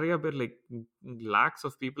people, நிறைய பேர், like lakhs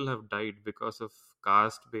of people have died because of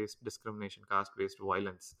caste-based discrimination, caste-based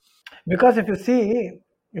violence. Because if you see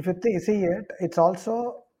it, it's also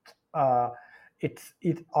it's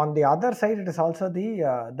on the other side. It is also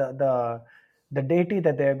the deity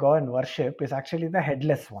that they go and worship is actually the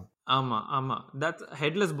headless one. ஆமா, that's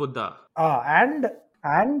headless Buddha.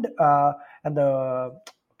 And the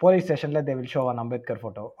police station they will show an Ambedkar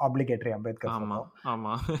photo, obligatory Ambedkar photo.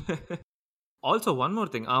 ஆமா. Also one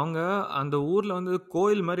more thing, அவங்க அந்த ஊர்ல வந்து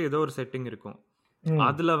கோயில் மாதிரி ஏதோ ஒரு செட்டிங் இருக்கும்.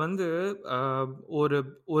 அதுல வந்து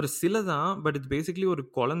ஒரு சிலை தான், பட் இட்ஸ் பேசிக்லி ஒரு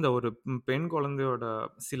குழந்தை, ஒரு பெண் குழந்தையோட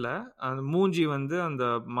சிலை. அந்த மூஞ்சி வந்து அந்த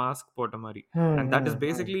மாஸ்க் போட்ட மாதிரி, and that is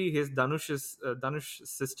basically his Dhanush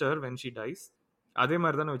sister when she dies. அதே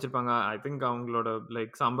மாதிரி தானே வச்சிருப்பாங்க. ஐ திங்க் அவங்களோட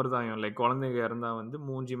லைக் சம்பிரதாயம், லைக் குழந்தைங்க இருந்தா வந்து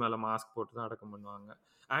மூஞ்சி மேல மாஸ்க் போட்டு தான் அடக்கம் பண்ணுவாங்க.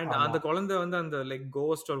 அண்ட் அந்த குழந்தை வந்து அந்த like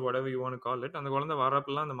ghost or whatever you want to call it, அந்த குழந்தை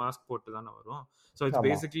வரப்பெல்லாம் அந்த மாஸ்க் போட்டு தானே வரும். So it's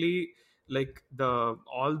basically like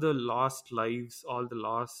all the lost lives, all the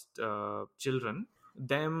lost children,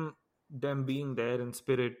 them being there in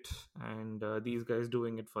spirit, and these guys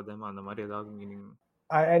doing it for them, அந்த மாதிரி ஏதாவது meaning.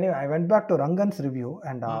 Anyway, I went back to Rangan's review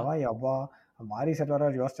and அவா மாரி செல்வரா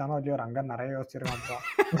யோசிச்சானோ இல்லையோ, ரங்கன் நிறைய யோசிச்சிருக்கான்.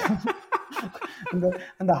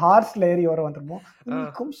 அந்த ஹார்ஸ்ல ஏறி வர வந்துருமோ, he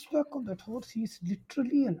comes back on that horse, he is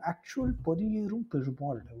literally an actual பொதியேறும்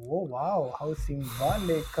Perumal. Oh wow, how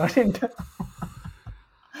symbolic.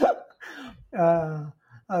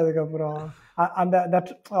 அதுக்கப்புறம் அந்த that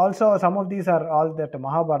also some of these are all that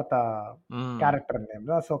Mahabharata character names.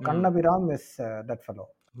 So Kannabiram is that fellow.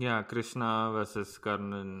 Yeah, Krishna versus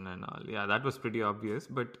Karnan and all. Yeah, that was pretty obvious,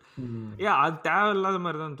 but yeah, அது தேவையில்லாத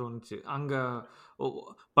மாதிரி தான் தோணுச்சு. அங்க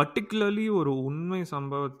particularly ஒரு உண்மை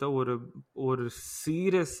சம்பவத்தை, ஒரு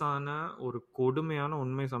சீரியஸான ஒரு கொடுமையான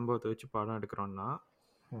உண்மை சம்பவத்தை வச்சு படம் எடுக்கிறோம்னா,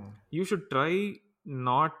 you should try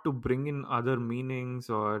not to bring in other meanings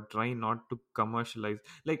or try not to commercialize.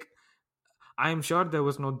 Like, I am sure there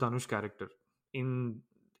was no Dhanush character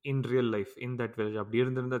in real life in that village. அப்படி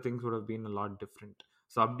இருந்திருந்தா things would have been a lot different.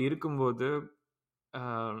 So அப்படி இருக்கும்போது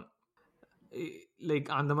like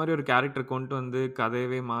அந்த மாதிரி ஒரு character கொண்டு வந்து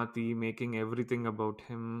கதையவே மாற்றி making everything about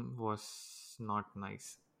him was not nice.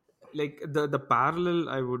 Like the parallel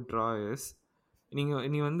I would draw is,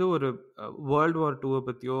 நீ வந்து ஒரு வேர்ல்டு வார் 2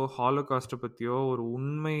 பற்றியோ ஹாலோகாஸ்ட்டை பற்றியோ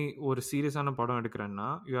ஒரு சீரியஸான படம் எடுக்கிறேன்னா,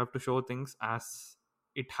 you have to show things as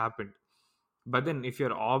it happened. But then if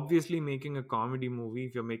you're obviously making a comedy movie,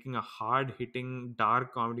 if you're making a hard-hitting dark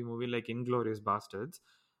comedy movie like Inglourious Basterds,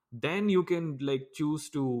 then you can like choose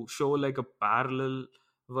to show like a parallel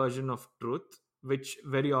version of truth, which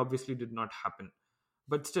very obviously did not happen.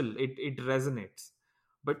 But still, it resonates.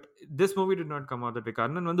 But this movie did not come out that way.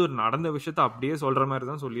 Karnan வந்து ஒரு நடந்த விஷயத்தை அப்படியே சொல்ற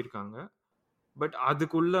மாதிரி தான் சொல்லியிருக்காங்க. But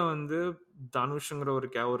அதுக்குள்ள வந்து தனுஷ்ங்கிற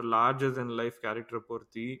ஒரு லார்ஜர் தென் லைஃப் கேரக்டரை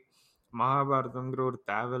பொருத்தி மகாபாரதம்ங்கிற ஒரு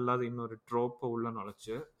தேவையில்லாத இன்னொரு ட்ரோப்பை உள்ள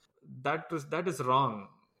நுழைச்சு, that is wrong.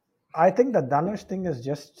 I think the Dhanush thing is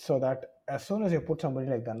just so that as soon as you put somebody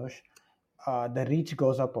like Dhanush, the reach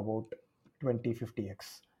goes up about 20-50x.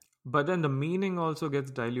 But then the meaning also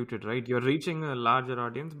gets diluted, right? You're reaching a larger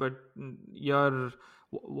audience, but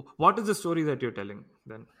what is the story that you're telling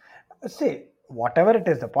then? See, whatever it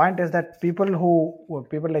is, the point is that people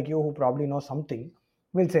like you who probably know something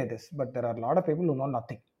will say this, but there are a lot of people who know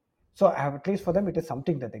nothing. So at least for them, it is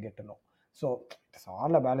something that they get to know. So it's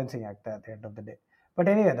all a balancing act at the end of the day. But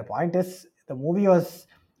anyway, the point is, the movie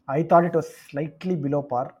I thought it was slightly below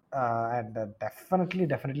par, and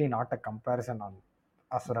definitely not a comparison on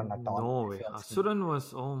Asuran at all. No way. Asuran was,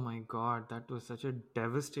 oh my god, that was such a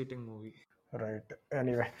devastating movie. Right.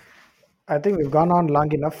 Anyway, I think we've gone on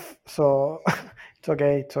long enough, so it's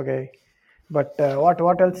okay. But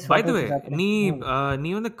what else? By What the else way, is happening? நீ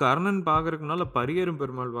வந்து கர்ணன் பாக்குறதுக்குனால பரியேறும்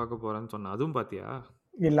பெருமாள் பார்க்க போறேன்னு சொன்ன, அதுவும் பாத்தியா?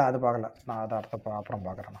 இல்ல அது பார்க்கல. நான் அதை அப்புறம்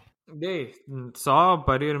பார்க்குறேன். டேய், saw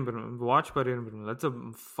Pariyerum Perumal, watch Pariyerum Perumal. That's a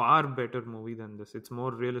far better movie than this. It's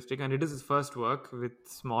more realistic and it is his first work with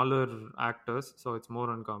smaller actors, so it's more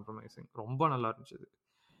uncompromising. ரொம்ப நல்லா இருந்துச்சு.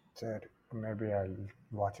 சரி, maybe I'll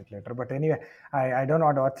watch it later. But anyway, I don't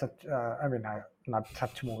want to watch such. Not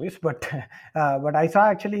such movies, but I saw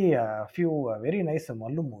actually a few very nice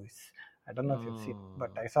Mallu movies. I don't know if you've seen,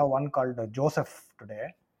 but I saw one called Joseph today.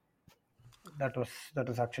 That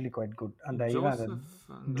was actually quite good. And even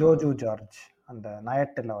Joju George and the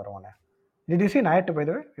Nayattilla varuvane. Did you see Nayattu, by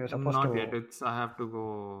the way? You're supposed Not to. yet. I have to go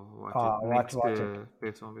watch it.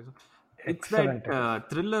 It's Excellent. that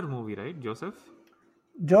thriller movie, right, Joseph?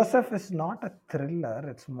 Joseph is not a thriller.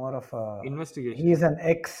 It's more of a investigation. He is an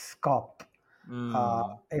ex-cop.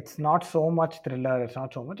 It's not so much thriller. It's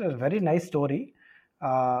not so much. It's a very nice story.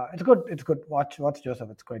 It's good. It's good. Watch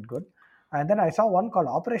Joseph. It's quite good. And then I saw one called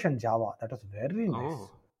Operation Java. That was very nice.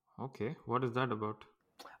 Oh, okay. What is that about?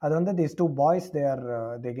 அது வந்து these two boys,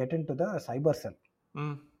 they get into the cyber cell,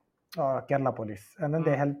 Kerala police, and then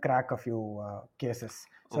they help crack a few cases.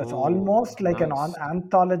 So it's almost like an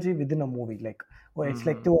anthology within a movie. Like it's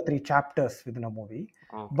like 2 or 3 chapters within a movie.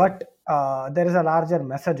 Okay. But there is a larger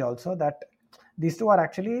message also that these two are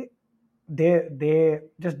actually they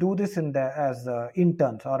just do this as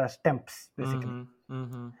interns or as temps basically.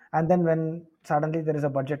 And then when suddenly there is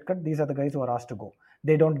a budget cut, these are the guys who are asked to go.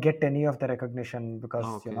 They don't get any of the recognition because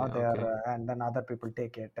they are and then other people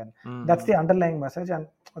take it, and that's the underlying message. And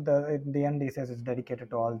in the end he says it's dedicated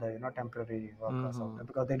to all the temporary workers out there,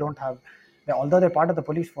 because they don't have, although they're part of the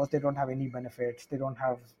police force, they don't have any benefits, they don't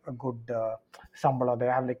have a good sambala,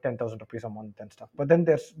 they have like 10,000 rupees a month and stuff. But then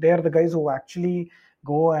they are the guys who actually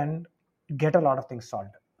go and get a lot of things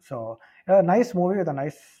solved. So a nice movie with a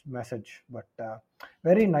nice message, but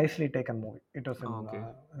very nicely taken movie. It was in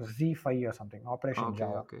Z5 or something, Operation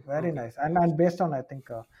Java. Very nice, and based on, I think,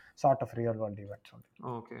 sort of real world events.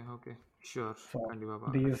 Okay, sure. So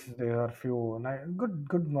there are few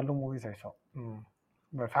good Mallu movies I saw.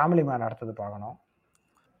 But Family Man அடுத்தது பார்க்கணும்.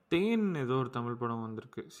 தேன் ஏதோ ஒரு தமிழ் படம்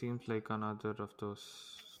வந்திருக்கு. Seems like another of those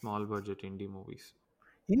small budget indie movies.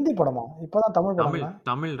 Hindi படமா? இப்பதான் தமிழ் படம்.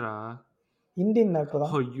 தமிழ்ரா. Indian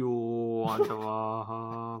இப்பதான். ஐயோ ஆண்டவா,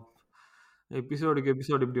 எபிசோடுக்கு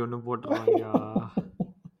எபிசோடு இப்படி ஒன்று போட்டுருவாங்க.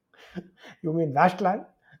 You mean Westland?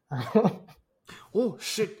 Oh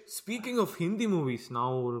shit, speaking of Hindi movies,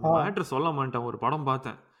 நான் ஒரு மேட்டர் சொல்ல மாட்டேன். ஒரு படம்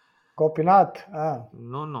பார்த்தேன். கோபிநாத்?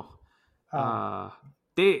 நோ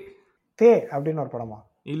தே அப்படின்னு ஒரு படமா?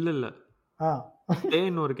 இல்ல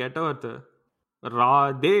தேன்னு ஒரு கெட்ட வார்த்தை.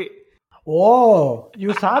 ராதே. ஓ,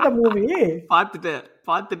 you saw the movie? பார்த்துட்டேன்.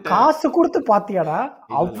 காசு கொடுத்து பாத்தியாடா?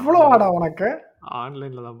 அவ்வளோடா உனக்கு?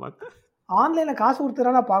 ஆன்லைன்ல தான் பார்த்தேன். ஆன்லைன்ல காசு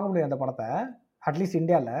கொடுத்துறானா பார்க்க முடியும் அந்த படத்தை, அட்லீஸ்ட்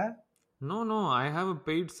இந்தியால? No, I have a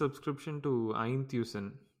paid subscription to Einthusen.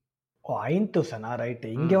 O, Einthusen, right.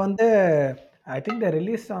 இங்க வந்து I think they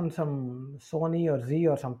released on some Sony or Z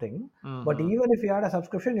or something. But even if you had a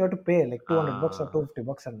subscription, you have to pay like $200 or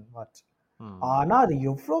 $250 and watch. ஆனா அது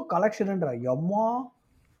எவ்வளோ கலெக்ஷன்ன்றா எம்மா!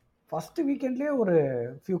 First வீக்கெண்ட்லேயே ஒரு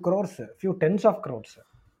few tens of crores.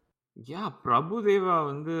 யா, பிரபுதேவா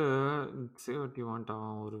வந்து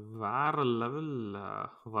அவன் ஒரு வேற level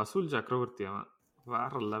வசூல் சக்கரவர்த்தி. அவன்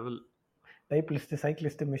வேற லெவல். டைப்லிஸ்ட்,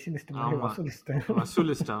 சைக்கிளிஸ்ட், மெஷினிஸ்ட்,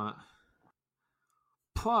 வசூலிஸ்ட் அவன்.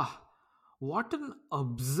 பா, வாட் an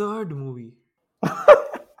absurd movie.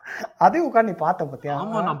 அதே உட்காந்து நீ பார்த்த பத்தியா?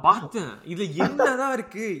 ஆமா, நான் பார்த்தேன். இதுல என்னதான்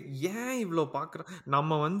இருக்கு, ஏன் இவ்வளோ பார்க்குறேன்?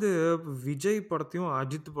 நம்ம வந்து விஜய் படத்தையும்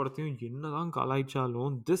அஜித் படத்தையும் என்னதான்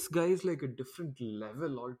கலாய்ச்சாலும் this guy is like a different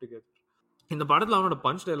level altogether. இந்த படத்துல அவனோட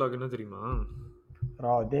பஞ்ச் டயலாக் என்ன தெரியுமா?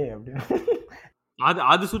 ராதே அப்படின்னு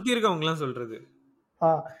அது சுத்தி இருக்கவங்க எல்லாம் சொல்றது.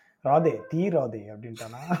 ராதே தீ ராதே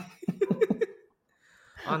அப்படின்ட்டானா?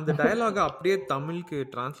 அந்த டயலாக அப்படியே தமிழுக்கு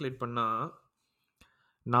டிரான்ஸ்லேட் பண்ணா,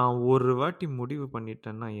 நான் ஒரு வாட்டி முடிவு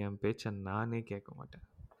பண்ணிட்டேன்னா என் பேச்ச நானே கேட்க மாட்டேன்.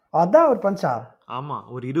 அதான் ஒரு பஞ்சா? ஆமா,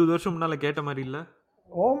 ஒரு 20 வருஷம் முன்னால கேட்ட மாதிரி இல்ல?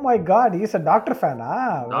 Oh my god, he is a doctor fan.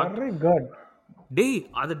 Very good. டேய்,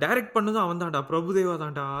 அதை டைரக்ட் பண்ணதும் அவன் தான்டா, பிரபுதேவா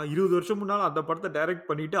தான்டா. 20 வருஷம் முன்னால அந்த படத்தை டைரக்ட்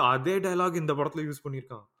பண்ணிட்டு அதே டயலாக் இந்த படத்துல யூஸ்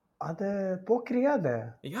பண்ணிருக்கான். அது போக்கிரியா? அது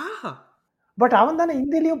யா, பட் அவன் தானே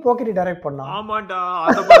ஹிந்திலயும் போக்கிரி டைரக்ட் பண்ணான். ஆமாண்டா,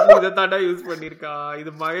 அந்த படத்துல இதை தாண்டா யூஸ் பண்ணிருக்கா.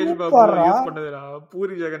 இது மகேஷ் பாபு யூஸ் பண்ணதுடா.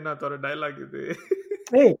 பூரி ஜெகநாத்தோட டயலாக் இது.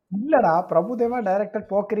 ஏய் இல்லடா, Prabhudeva directed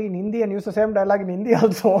Pokkiri in Hindi and use the same dialogue in Hindi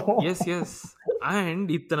also. Yes. And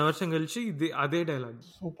இத்தனை வருஷம் கழிச்சு இது அதே dialogue.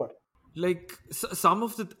 Super. Like some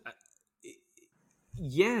of the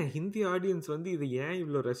ஏன் ஹிந்தி ஆடியன்ஸ் வந்து இதை ஏன்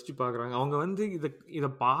இவ்வளோ ரசிச்சு பார்க்குறாங்க? அவங்க வந்து இதை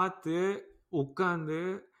பார்த்து உட்காந்து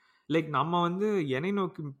லைக் நம்ம வந்து என்னை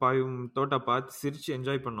நோக்கி பாயும் தோட்டா பார்த்து சிரிச்சு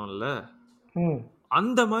என்ஜாய் பண்ணோம்ல,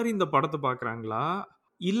 அந்த மாதிரி இந்த படத்தை பார்க்குறாங்களா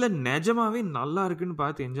இல்லை நிஜமாவே நல்லா இருக்குன்னு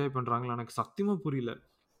பார்த்து என்ஜாய் பண்ணுறாங்களா எனக்கு சத்தியமா புரியல.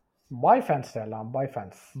 பாய் ஃபேன்ஸ் எல்லாம் பாய்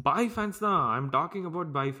ஃபேன்ஸ் தான். I am talking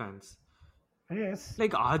about boy fans.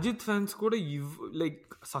 Like Ajith fans கூட லைக்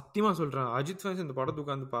சத்தியமா சொல்றேன், அஜித் ஃபேன்ஸ் இந்த படத்தை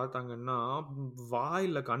உட்காந்து பார்த்தாங்கன்னா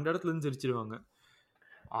வாயில கண்ட இடத்துல இருந்து சிரிச்சிருவாங்க.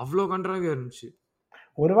 அவ்வளோ கன்றாவே இருந்துச்சு.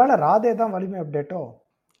 ஒருவேளை ராதே தான் வலிமை அப்டேட்டோ?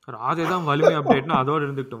 ராதே தான் வலிமை அப்டேட்னா அதோட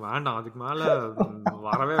இருந்துக்கிட்டோம், வேண்டாம் அதுக்கு மேல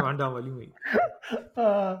வரவே வேண்டாம் Valimai.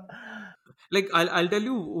 Like I'll tell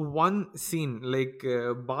you one scene, like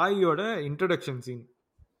பாயோட இன்ட்ரடக்ஷன் சீன்.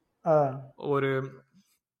 ஒரு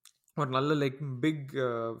நல்ல லைக் பிக்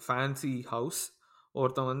ஃபேன்சி ஹவுஸ்.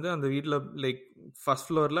 ஒருத்தன் வந்து அந்த வீட்டில் லைக் ஃபர்ஸ்ட்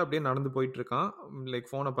ஃப்ளோரில் அப்படியே நடந்து போயிட்டுருக்கான், லைக்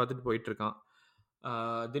ஃபோனை பார்த்துட்டு போயிட்டுருக்கான்.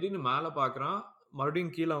 திடீர்னு மேலே பார்க்குறான்,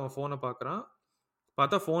 மறுபடியும் கீழே அவன் ஃபோனை பார்க்குறான்.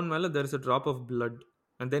 பார்த்தா ஃபோன் மேலே there is a drop of blood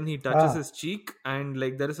and then he touches his cheek and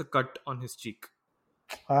like there is a cut on his cheek.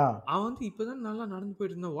 அவன் வந்து இப்போதான் நல்லா நடந்து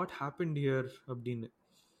போயிட்டு இருந்தான், வாட் ஹேப்பன்ட் ஹியர் அப்படின்னு.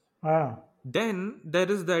 Then there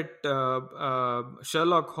is that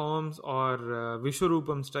Sherlock Holmes or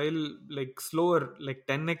Vishwarupam style, like slower, like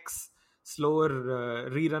 10x slower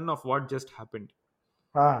rerun of what just happened.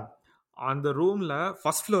 On the room la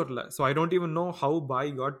first floor la, so I don't even know how Bai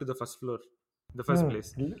got to the first floor in the first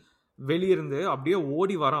place. வெளிய இருந்து அப்படியே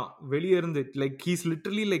ஓடி வரான், வெளிய இருந்து like he's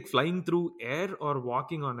literally like flying through air or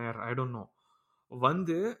walking on air, I don't know.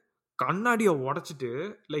 வந்து கண்ணாடியை உடைச்சிட்டு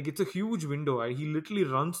like it's a huge window, he literally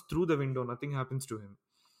runs through the window, nothing happens to him.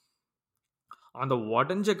 அந்த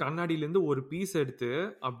உடஞ்ச கண்ணாடியிலேருந்து ஒரு பீஸ் எடுத்து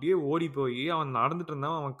அப்படியே ஓடி போய் அவன் நடந்துட்டு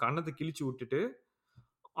இருந்தான், அவன் கண்ணத்தை கிழிச்சு விட்டுட்டு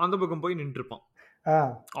அந்த பக்கம் போய் நின்றுப்பான்.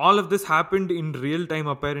 All of this happened in real time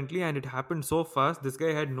apparently and it happened so fast, this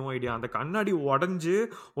guy had no idea. அந்த கண்ணாடி உடஞ்சு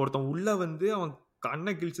ஒருத்தன் உள்ள வந்து அவன்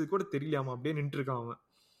கண்ணை கிழிச்சது கூட தெரியலையாமா, அப்படியே நின்றுருக்கான் அவன்.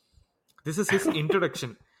 This is his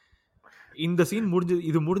introduction. இந்த சீன் முடிஞ்சது.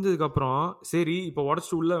 இது முடிஞ்சதுக்கு அப்புறம் சரி இப்போ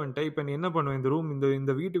உடச்சிட்டு உள்ள வந்துட்டேன், இப்போ நீ என்ன பண்ணுவேன், இந்த ரூம்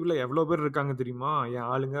இந்த வீட்டுக்குள்ள எவ்வளோ பேர் இருக்காங்க தெரியுமா, என்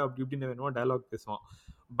ஆளுங்க அப்படி இப்படின்னு வேணுமா டயலாக் பேசுவான்.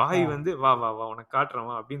 பாய் வந்து வா வா வா உனக்கு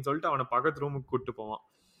காட்டுறவா அப்படின்னு சொல்லிட்டு அவனை பக்கத்து ரூமுக்கு கூப்பிட்டு போவான்.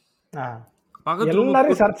 பக்கத்து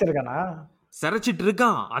ரூமுக்கு சிறைச்சிட்டு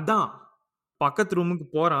இருக்கான், அதான் பக்கத்து ரூமுக்கு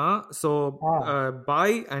போறான். So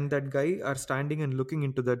bye and that guy are standing and looking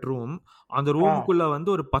in to that room. அந்த ரூமுக்குள்ள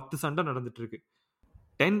வந்து ஒரு 10 சண்டை நடந்துட்டு இருக்கு,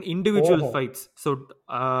 10 individual fights. So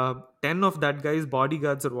 10 of that guy's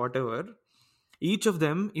bodyguards or whatever, each of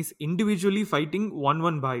them is individually fighting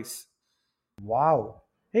one boys. Wow.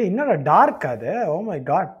 Hey, innada dark adu. Oh my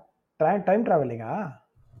god. Time traveling ah.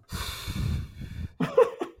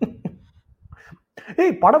 Hey,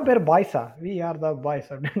 padam per boys ah. We are the boys.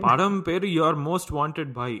 padam per your most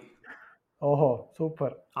wanted boy. ஓஹோ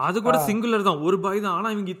சூப்பர். அது கூட singular தான், ஒரு பாய் தான்.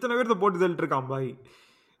 ஆனா இவங்க இத்தனை பேர்த்த போட்டு தள்ளிட்டு இருக்கான் பாய்.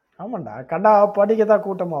 ஆமாண்டா, கண்டா படிக்கதான்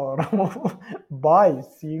கூட்டமா வரும், பாய்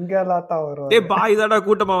சிங்கிளா தான் வரும். ஏ பாய் தாடா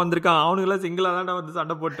கூட்டமா வந்திருக்கான், அவனுங்களாம் சிங்கிளா தான்டா வந்து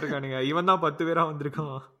சண்டை போட்டுருக்கானுங்க, இவன் தான் 10 பேரா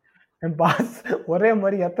வந்திருக்கான். பாஸ் ஒரே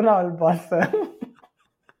மாதிரி எத்தனை ஆள் பாஸ்,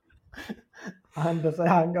 அந்த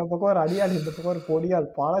அங்க பக்கம் ஒரு அடியாள், இந்த பக்கம் ஒரு பொடியாள்,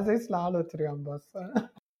 பல சைஸ்ல ஆள் வச்சிருக்கான் பாஸ்.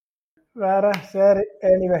 வேற சரி,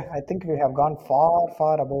 anyway I think we have gone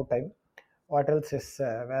for about time. What else is,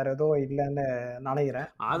 வேற ஏதோ இல்லைன்னு நினைக்கிறேன்.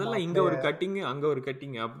 அதெல்லாம் இங்க ஒரு கட்டிங் அங்க ஒரு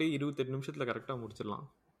கட்டிங், அப்படியே 28 நிமிஷத்துல கரெக்டா முடிச்சிடலாம்.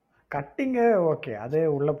 கட்டிங்கு ஓகே, அது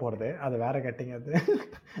உள்ள போறது அது வேற கட்டிங், அது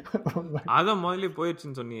அதான் முதல்ல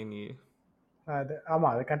போயிடுச்சுன்னு சொன்னீங்க நீ. அது ஆமா,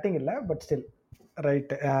 அது கட்டிங் இல்லை, but still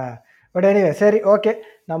right. But anyway சரி ஓகே,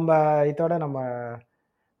 நம்ம இதோட நம்ம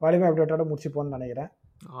வலிமை அப்டேட்டோட முடிச்சுப்போன்னு நினைக்கிறேன்.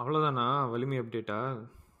 அவ்வளோதானா வலிமை அப்டேட்டா?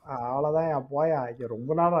 அவ்வளோதான். போயா,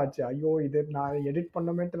 ரொம்ப நாள் ஆச்சு. ஐயோ இது நான் எடிட்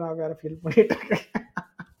பண்ணமேட்டு நான் வேற ஃபீல் பண்ணிட்டு இருக்கேன்.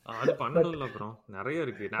 அது பண்ணல, அப்புறம் நிறைய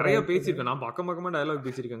இருக்கு, நிறைய பேசியிருக்கேன் நான், பக்கமா டயலாக்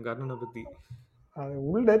பேசியிருக்கேன் கர்ணனை பத்தி. அது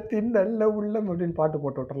உள்ள திண்டல்ல உள்ள அப்படின்னு பாட்டு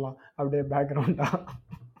போட்டு விட்டுறலாம் அப்படியே பேக்ரவுண்டா.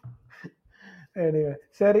 எனிவே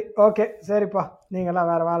சரி ஓகே, சரிப்பா நீங்களாம்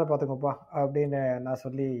வேற வேலை பார்த்துக்கோப்பா அப்படின்னு நான்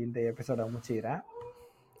சொல்லி இந்த எபிசோட முடிச்சுக்கிறேன்.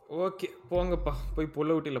 ஓகே போங்கப்பா, போய்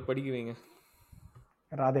புள்ள ஊட்டியில் படிக்க வைங்க.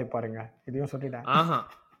 ராதே பாருங்க, இதையும் சொல்லிட்டேன். ஆஹா,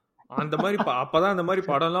 அந்த மாதிரி அப்பதான் அந்த மாதிரி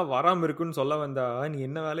படம்லாம் வராம இருக்குன்னு சொல்ல வந்தா நீ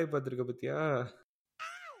என்ன வேலையை பார்த்துருக்க பத்தியா?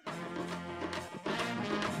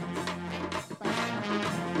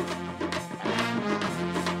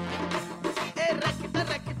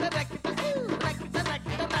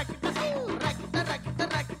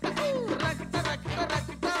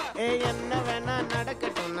 என்ன வேணா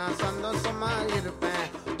நடக்கட்டும், நான் சந்தோஷமா இருப்பேன்.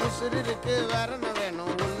 உசுருக்கு வரண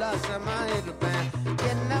வேணும், உல்லாசமா இருப்பேன்.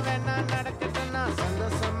 என்ன வேணா நடக்கட்டும், நான்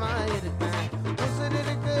சந்தோஷமா இருப்பேன்.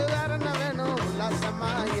 உசுருக்கு வரண வேணும்,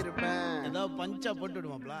 உல்லாசமா இருப்பேன். ஏதோ பஞ்சா போட்டு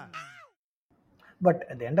விடுவாப்ல. But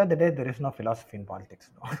at the end of the day, there is no philosophy in politics.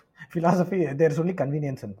 No? philosophy, there's only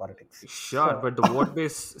convenience in politics. Sure, but the vote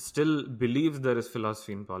base still believes there is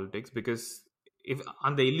philosophy in politics, because if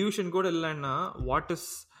and the illusion கூட இல்லைன்னா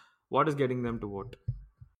what is getting them to vote?